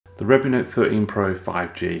The Redmi Note 13 Pro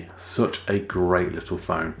 5G, such a great little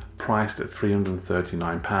phone, priced at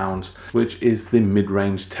 £339, which is the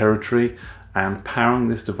mid-range territory, and powering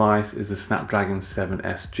this device is the Snapdragon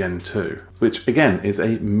 7S Gen 2, which again is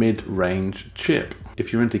a mid-range chip.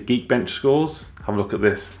 If you're into Geekbench scores, have a look at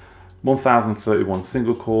this. 1031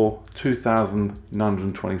 single core,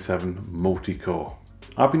 2927 multi-core.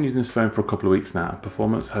 I've been using this phone for a couple of weeks now, and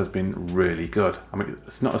performance has been really good. I mean,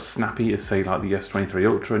 it's not as snappy as say like the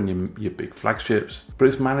S23 Ultra and your big flagships, but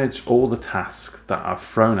it's managed all the tasks that I've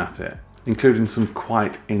thrown at it, including some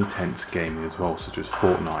quite intense gaming as well, such as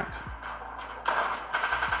Fortnite.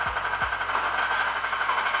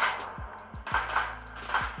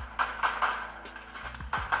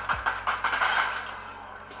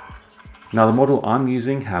 Now the model I'm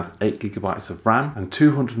using has 8GB of RAM and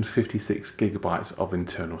 256GB of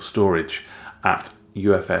internal storage at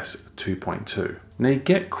UFS 2.2. Now you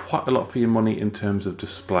get quite a lot for your money in terms of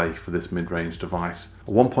display for this mid-range device.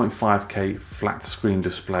 A 1.5K flat screen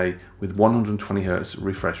display with 120Hz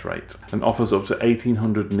refresh rate and offers up to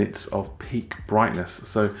 1800 nits of peak brightness,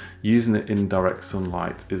 so using it in direct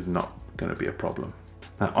sunlight is not going to be a problem.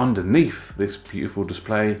 Now underneath this beautiful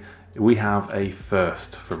display, we have a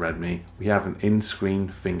first for Redmi. We have an in-screen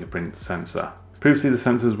fingerprint sensor. Previously the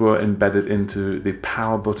sensors were embedded into the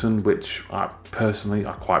power button, which I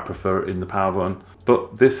quite prefer in the power button,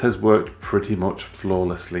 but this has worked pretty much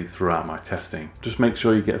flawlessly throughout my testing. Just make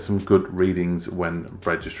sure you get some good readings when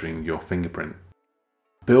registering your fingerprint.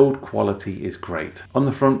 Build quality is great. On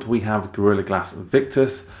the front we have Gorilla Glass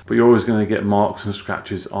Victus, but you're always going to get marks and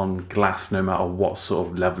scratches on glass no matter what sort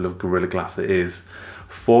of level of Gorilla Glass it is.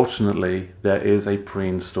 Fortunately, there is a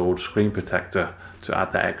pre-installed screen protector to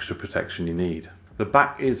add that extra protection you need. The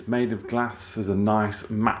back is made of glass, there's a nice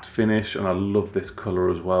matte finish and I love this colour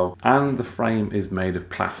as well. And the frame is made of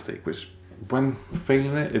plastic, which when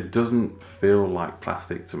feeling it, it doesn't feel like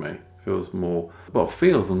plastic to me. Feels more, well,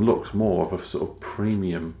 feels and looks more of a sort of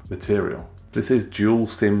premium material. This is dual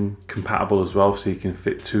SIM compatible as well, so you can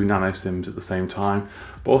fit 2 nano SIMs at the same time.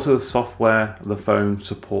 But also the software, the phone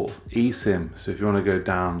supports eSIM, so if you want to go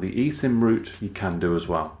down the eSIM route, you can do as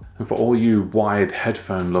well. And for all you wired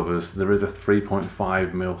headphone lovers, there is a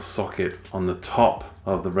 3.5mm socket on the top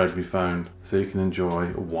of the Redmi phone, so you can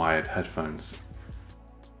enjoy wired headphones.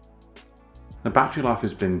 The battery life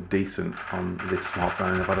has been decent on this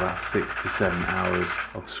smartphone. I've had about 6 to 7 hours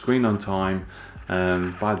of screen on time,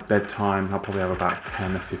 and by bedtime I'll probably have about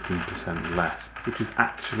 10 or 15% left, which is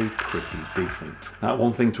actually pretty decent. Now,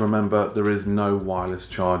 one thing to remember, there is no wireless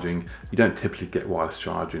charging. You don't typically get wireless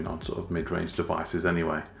charging on sort of mid-range devices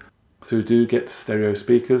anyway. So we do get stereo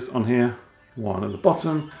speakers on here, one at the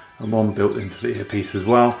bottom and one built into the earpiece as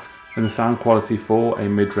well, and the sound quality for a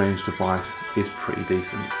mid-range device is pretty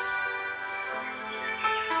decent.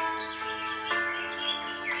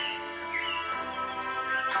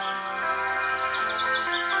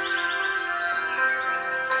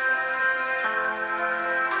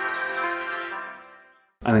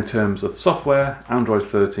 And in terms of software, Android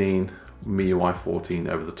 13, MIUI 14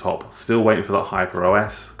 over the top. Still waiting for that Hyper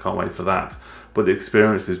OS, can't wait for that. But the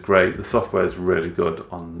experience is great, the software is really good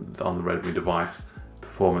on the Redmi device.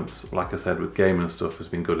 Performance, like I said, with gaming and stuff has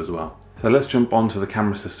been good as well. So let's jump onto the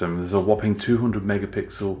camera system. There's a whopping 200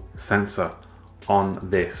 megapixel sensor on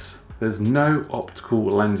this. There's no optical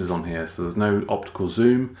lenses on here, so there's no optical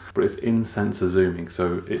zoom, but it's in sensor zooming.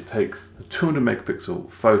 So it takes a 200 megapixel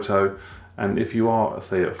photo, and if you are,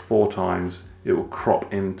 say, at 4 times, it will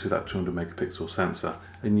crop into that 200 megapixel sensor,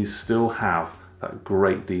 and you still have that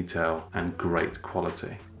great detail and great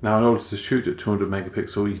quality. Now, in order to shoot at 200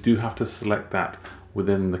 megapixel, you do have to select that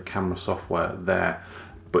within the camera software there.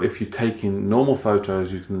 But if you're taking normal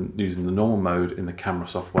photos using the normal mode in the camera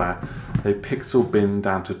software, they pixel bin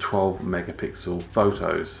down to 12 megapixel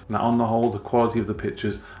photos. Now, on the whole, the quality of the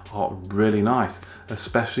pictures are really nice,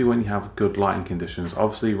 especially when you have good lighting conditions.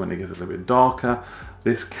 Obviously, when it gets a little bit darker,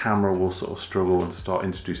 this camera will sort of struggle and start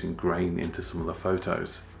introducing grain into some of the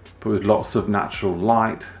photos. But with lots of natural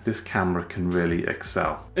light, this camera can really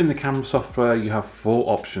excel. In the camera software, you have 4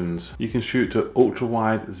 options. You can shoot at ultra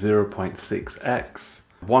wide 0.6x,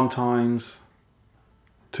 1 times,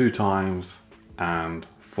 2 times, and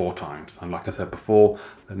 4 times. And like I said before,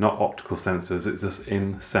 they're not optical sensors, it's just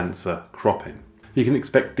in sensor cropping. You can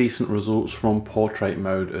expect decent results from portrait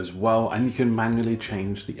mode as well, and you can manually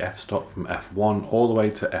change the f-stop from f1 all the way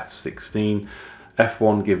to f16.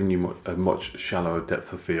 f1 giving you a much shallower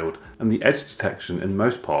depth of field, and the edge detection in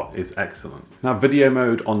most part is excellent. Now video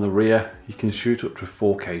mode on the rear, you can shoot up to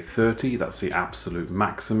 4K 30, that's the absolute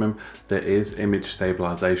maximum. There is image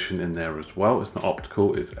stabilization in there as well. It's not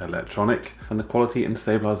optical, it's electronic, and the quality and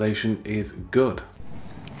stabilization is good.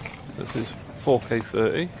 This is 4K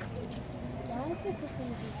 30.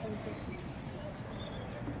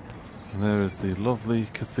 And there is the lovely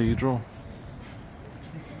cathedral.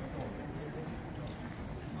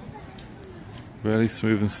 Really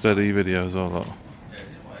smooth and steady video as well, that.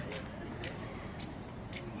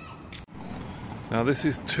 Now this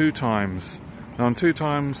is 2x. Now on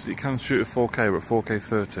 2x you can shoot at 4K, but 4K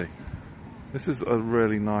 30. This is a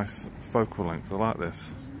really nice focal length, I like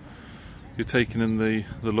this. You're taking in the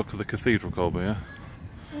look of the cathedral, Colby, yeah?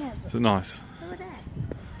 Yeah. Is it nice? Who are they?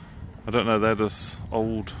 I don't know, they're just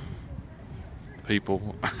old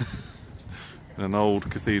people in an old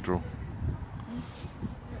cathedral.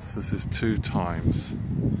 This is 2x,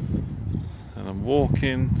 and I'm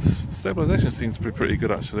walking. Stabilization seems to be pretty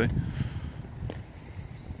good actually.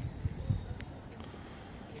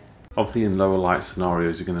 Obviously in lower light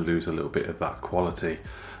scenarios you're going to lose a little bit of that quality.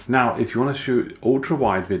 Now if you want to shoot ultra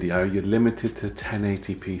wide video, you're limited to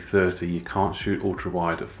 1080p 30. You can't shoot ultra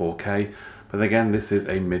wide at 4K, but again this is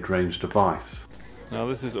a mid-range device. Now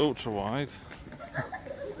this is ultra wide,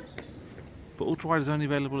 but ultra wide is only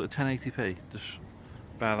available at 1080p. Just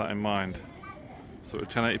bear that in mind. So at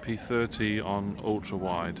 1080p 30 on ultra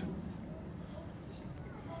wide.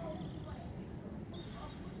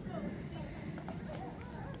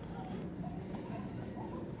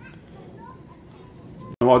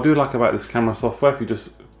 And what I do like about this camera software, if you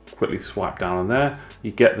just quickly swipe down on there,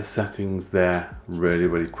 you get the settings there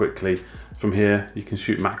really quickly. From here you can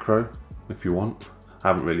shoot macro if you want. I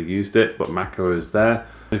haven't really used it, but macro is there.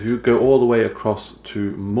 If you go all the way across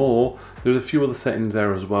to more, there's a few other settings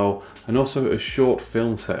there as well, and also a short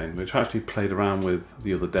film setting, which I actually played around with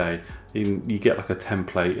the other day. You get like a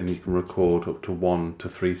template and you can record up to 1 to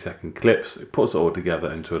 3 second clips. It puts it all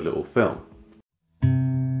together into a little film.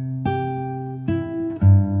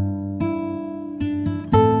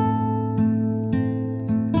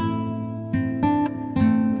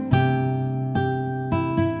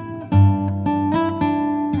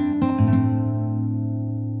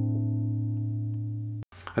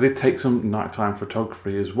 I did take some nighttime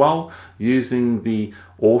photography as well, using the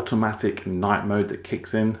automatic night mode that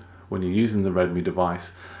kicks in when you're using the Redmi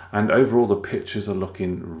device, and overall the pictures are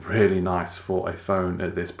looking really nice for a phone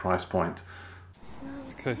at this price point.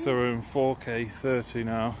 Okay, so we're in 4K 30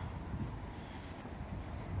 now,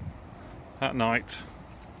 at night.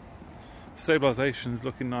 Stabilization is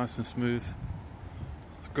looking nice and smooth.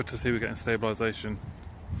 It's good to see we're getting stabilization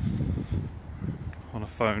on a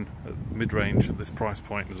phone at mid-range at this price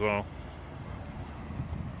point as well.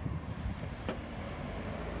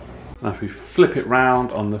 Now if we flip it round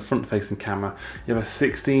on the front facing camera, you have a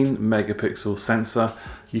 16 megapixel sensor.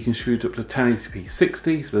 You can shoot up to 1080p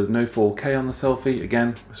 60, so there's no 4K on the selfie.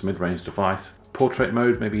 Again, it's a mid-range device. Portrait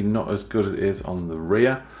mode maybe not as good as it is on the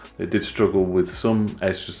rear. It did struggle with some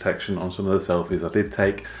edge detection on some of the selfies I did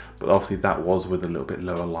take, but obviously that was with a little bit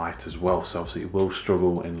lower light as well, so obviously it will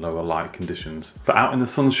struggle in lower light conditions. But out in the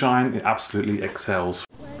sunshine, it absolutely excels.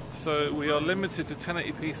 So we are limited to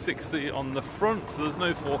 1080p 60 on the front, so there's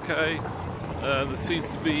no 4K. There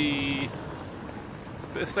seems to be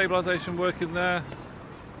a bit of stabilization working there.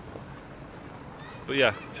 But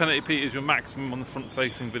yeah, 1080p is your maximum on the front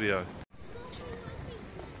facing video.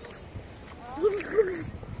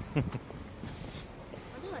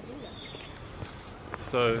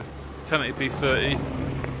 So 1080p 30,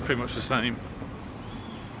 pretty much the same.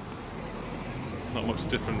 Not much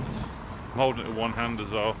difference. I'm holding it with one hand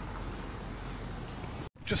as well.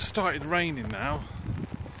 Just started raining now.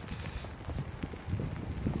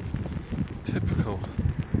 Typical.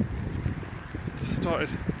 Just started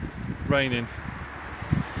raining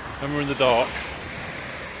and we're in the dark.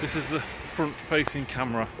 This is the front facing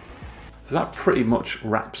camera. So that pretty much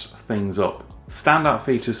wraps things up. Standout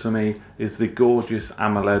features for me is the gorgeous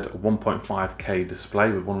AMOLED 1.5K display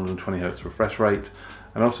with 120Hz refresh rate,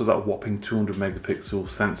 and also that whopping 200 megapixel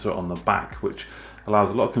sensor on the back, which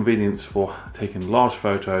allows a lot of convenience for taking large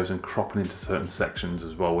photos and cropping into certain sections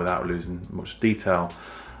as well without losing much detail.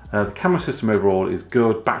 The camera system overall is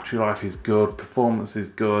good, battery life is good, performance is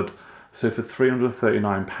good. So for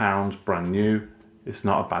 £339 brand new, it's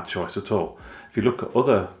not a bad choice at all. If you look at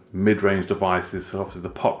other mid-range devices, so obviously the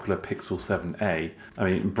popular Pixel 7a, I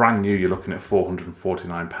mean brand new you're looking at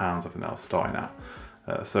 £449, I think that was starting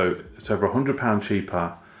at. So it's over £100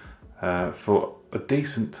 cheaper for a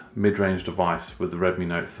decent mid-range device with the Redmi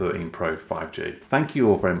Note 13 Pro 5G. Thank you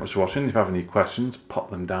all very much for watching. If you have any questions, pop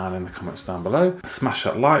them down in the comments down below. Smash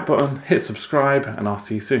that like button, hit subscribe, and I'll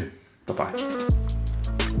see you soon. Bye-bye.